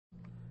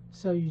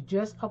So you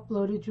just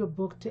uploaded your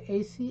book to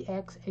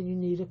ACX and you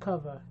need a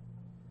cover.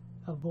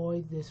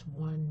 Avoid this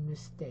one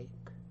mistake.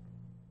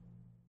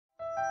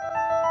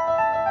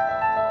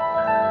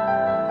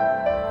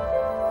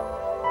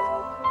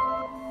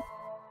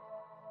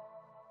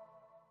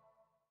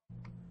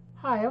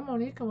 Hi, I'm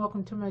Monique and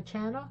welcome to my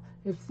channel.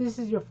 If this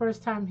is your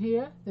first time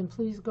here, then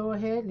please go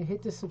ahead and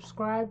hit the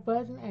subscribe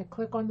button and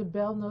click on the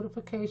bell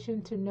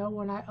notification to know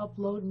when I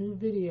upload new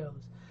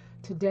videos.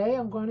 Today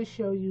I'm going to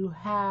show you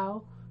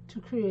how to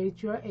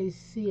create your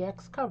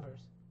ACX covers.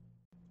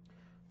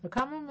 The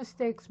common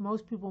mistakes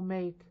most people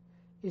make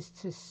is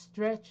to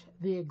stretch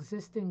the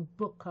existing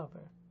book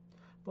cover.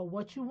 But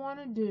what you want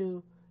to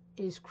do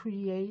is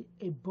create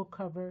a book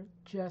cover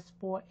just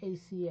for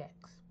ACX.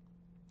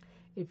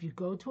 If you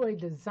go to a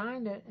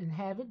designer and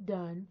have it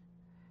done,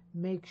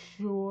 make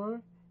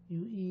sure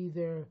you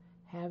either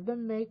have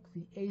them make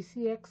the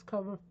ACX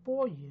cover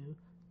for you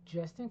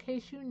just in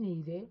case you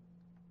need it,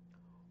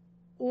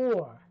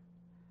 or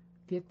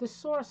get the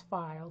source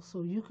file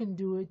so you can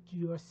do it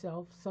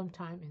yourself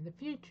sometime in the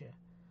future.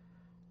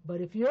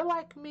 But if you're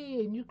like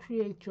me and you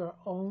create your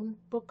own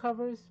book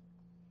covers,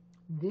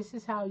 this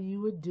is how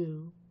you would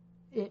do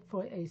it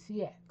for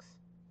ACX.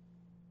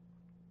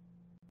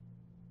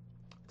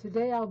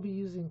 Today I'll be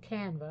using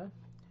Canva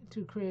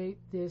to create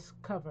this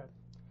cover.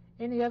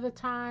 Any other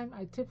time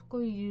I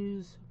typically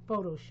use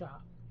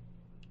Photoshop,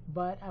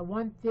 but I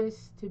want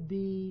this to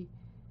be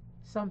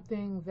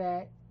something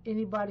that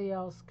anybody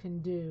else can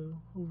do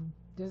who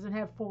doesn't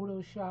have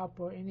Photoshop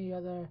or any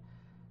other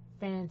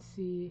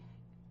fancy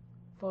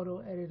photo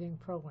editing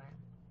program.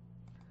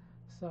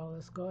 So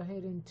let's go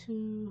ahead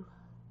into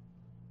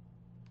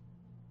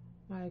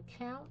my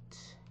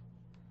account,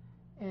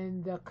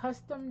 and the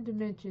custom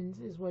dimensions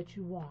is what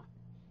you want.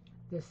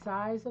 The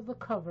size of the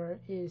cover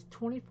is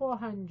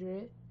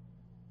 2400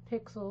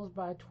 pixels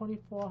by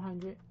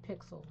 2400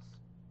 pixels.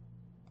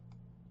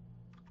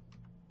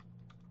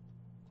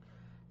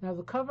 Now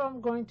the cover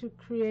I'm going to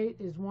create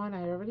is one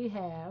I already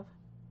have,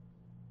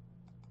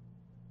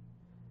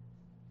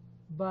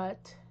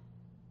 but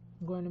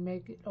I'm going to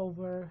make it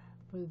over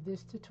for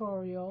this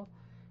tutorial,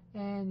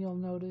 and you'll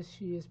notice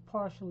she is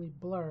partially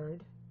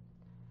blurred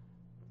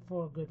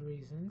for good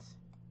reasons.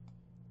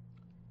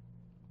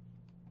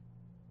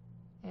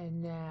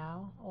 And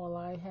now all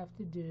I have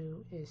to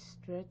do is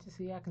stretch.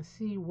 See, I can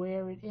see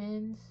where it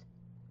ends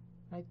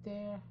right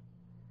there.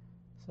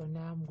 So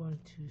now I'm going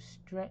to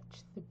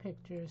stretch the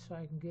picture so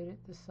I can get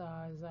it the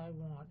size I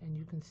want, and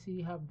you can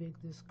see how big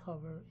this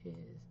cover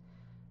is.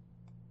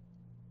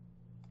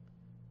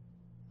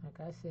 Like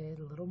I said,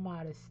 a little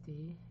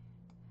modesty.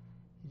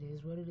 It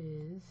is what it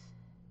is.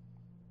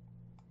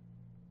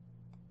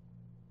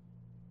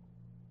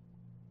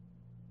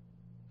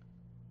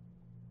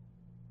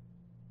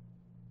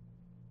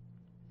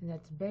 And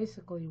that's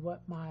basically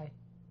what my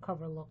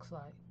cover looks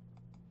like.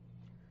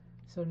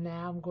 So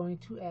now I'm going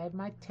to add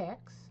my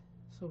text.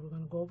 So we're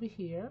going to go over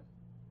here.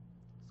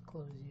 Let's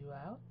close you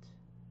out.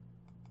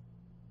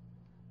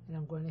 And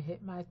I'm going to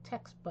hit my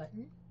text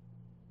button.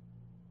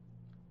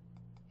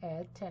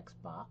 Add text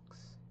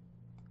box.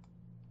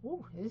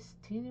 Ooh, it's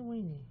teeny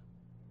weeny.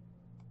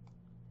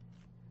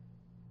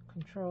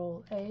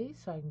 Control A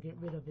so I can get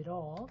rid of it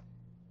all.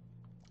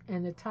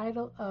 And the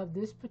title of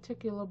this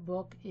particular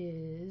book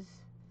is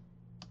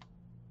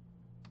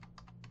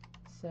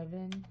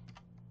 7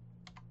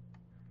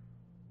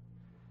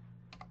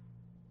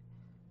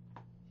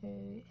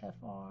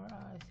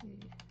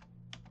 AFRIC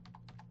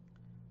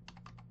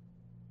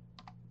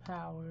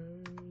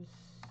Powers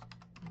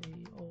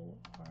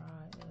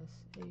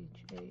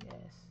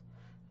BORISHAS.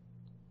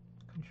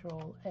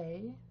 Control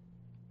A.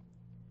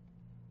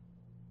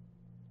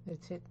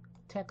 Let's hit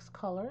text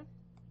color,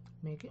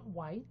 make it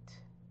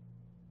white.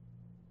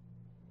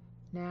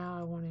 Now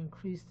I want to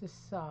increase the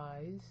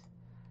size.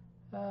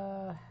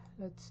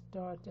 Let's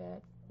start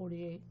at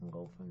 48 and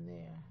go from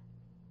there.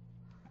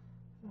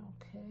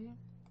 Okay.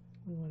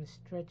 We want to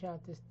stretch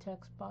out this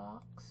text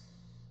box.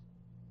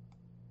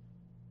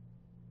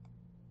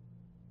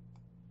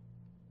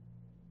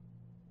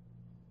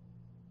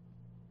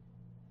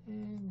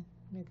 And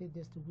make it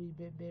just a wee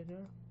bit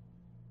bigger.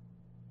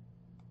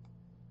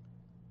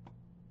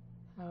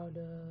 How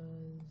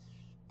does...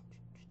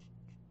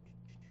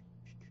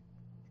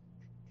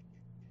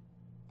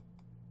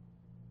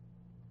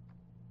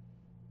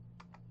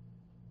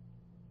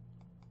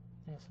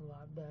 That's a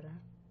lot better.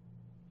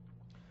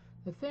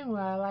 The thing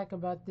what I like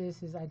about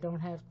this is I don't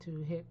have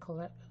to hit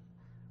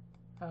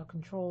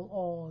Control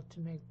All to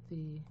make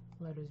the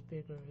letters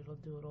bigger. It'll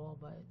do it all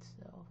by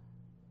itself.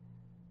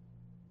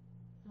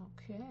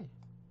 Okay.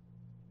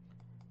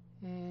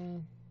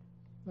 And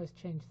let's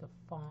change the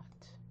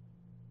font.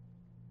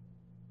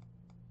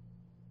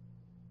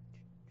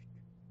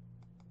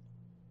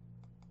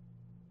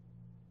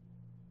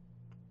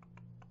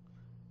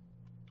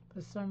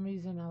 For some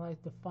reason I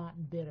like the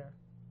font bitter.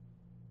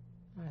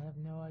 I have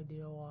no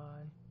idea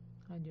why.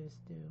 I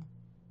just do.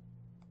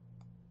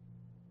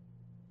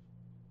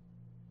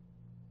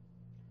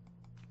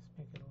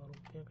 Let's make it a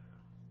little bigger.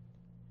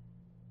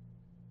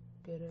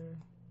 bitter.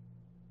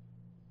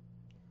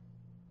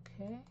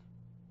 Okay,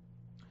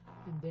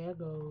 and there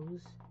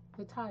goes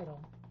the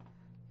title.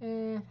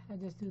 And I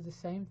just do the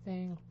same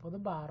thing for the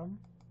bottom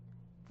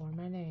for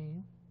my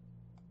name.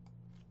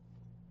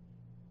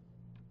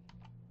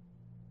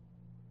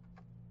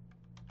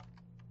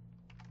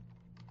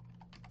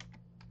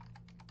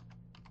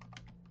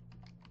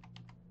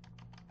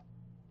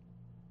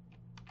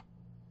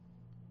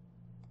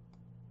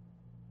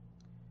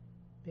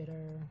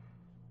 Bitter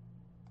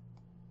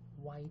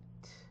white.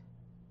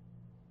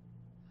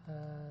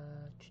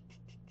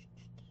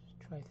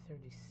 Try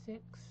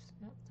 36.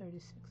 Nope,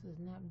 36 is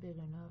not big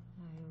enough.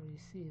 I already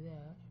see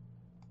that.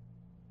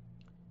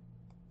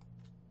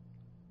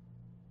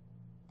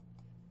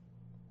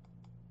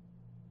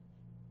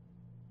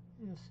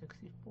 And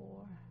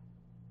 64.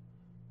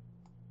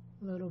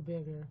 A little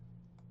bigger.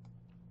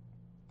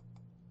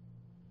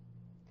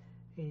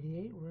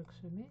 88 works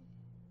for me.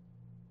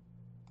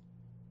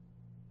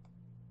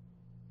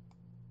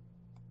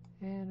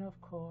 And of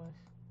course,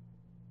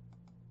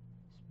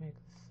 let's make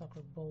the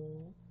sucker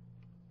bold.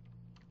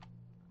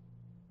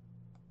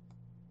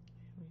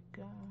 Here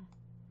we go.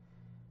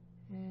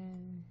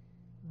 And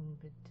move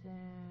it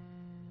down.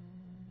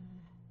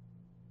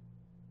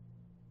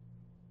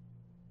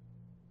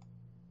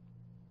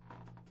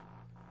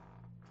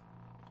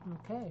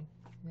 Okay,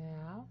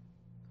 now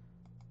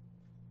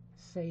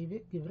save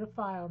it, give it a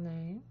file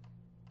name.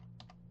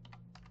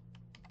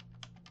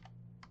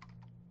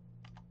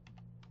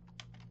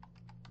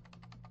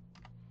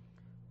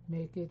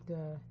 Make it,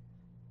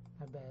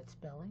 my bad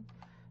spelling,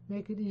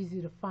 make it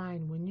easy to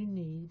find when you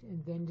need,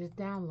 and then just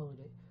download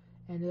it.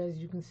 And as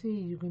you can see,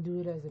 you can do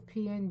it as a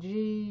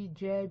PNG,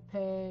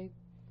 JPEG,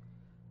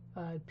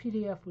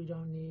 PDF we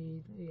don't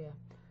need, yeah.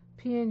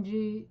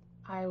 PNG,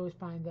 I always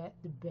find that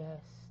the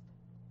best,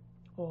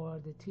 or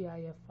the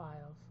TIF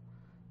files.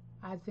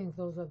 I think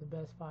those are the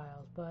best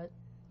files, but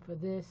for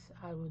this,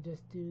 I will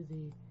just do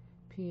the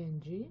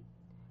PNG,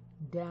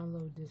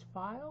 download this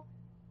file,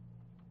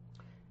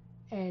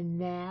 and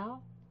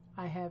now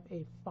I have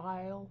a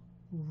file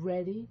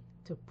ready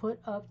to put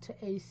up to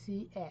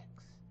ACX.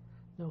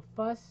 No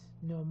fuss,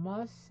 no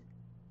muss,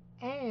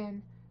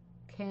 and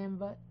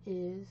Canva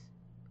is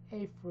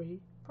a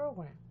free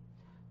program.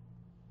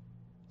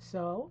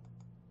 So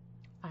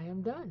I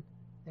am done.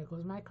 There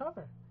goes my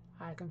cover.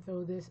 I can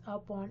throw this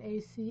up on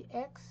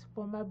ACX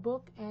for my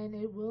book and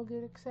it will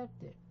get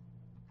accepted.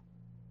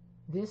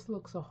 This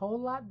looks a whole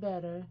lot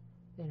better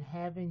than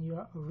having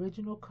your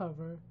original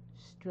cover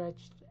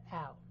stretched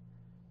out.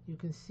 You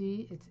can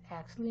see it's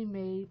actually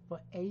made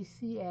for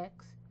ACX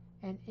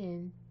and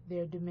in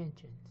their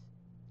dimensions.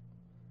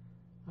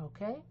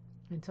 Okay,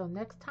 until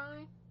next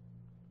time,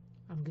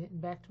 I'm getting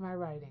back to my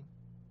writing.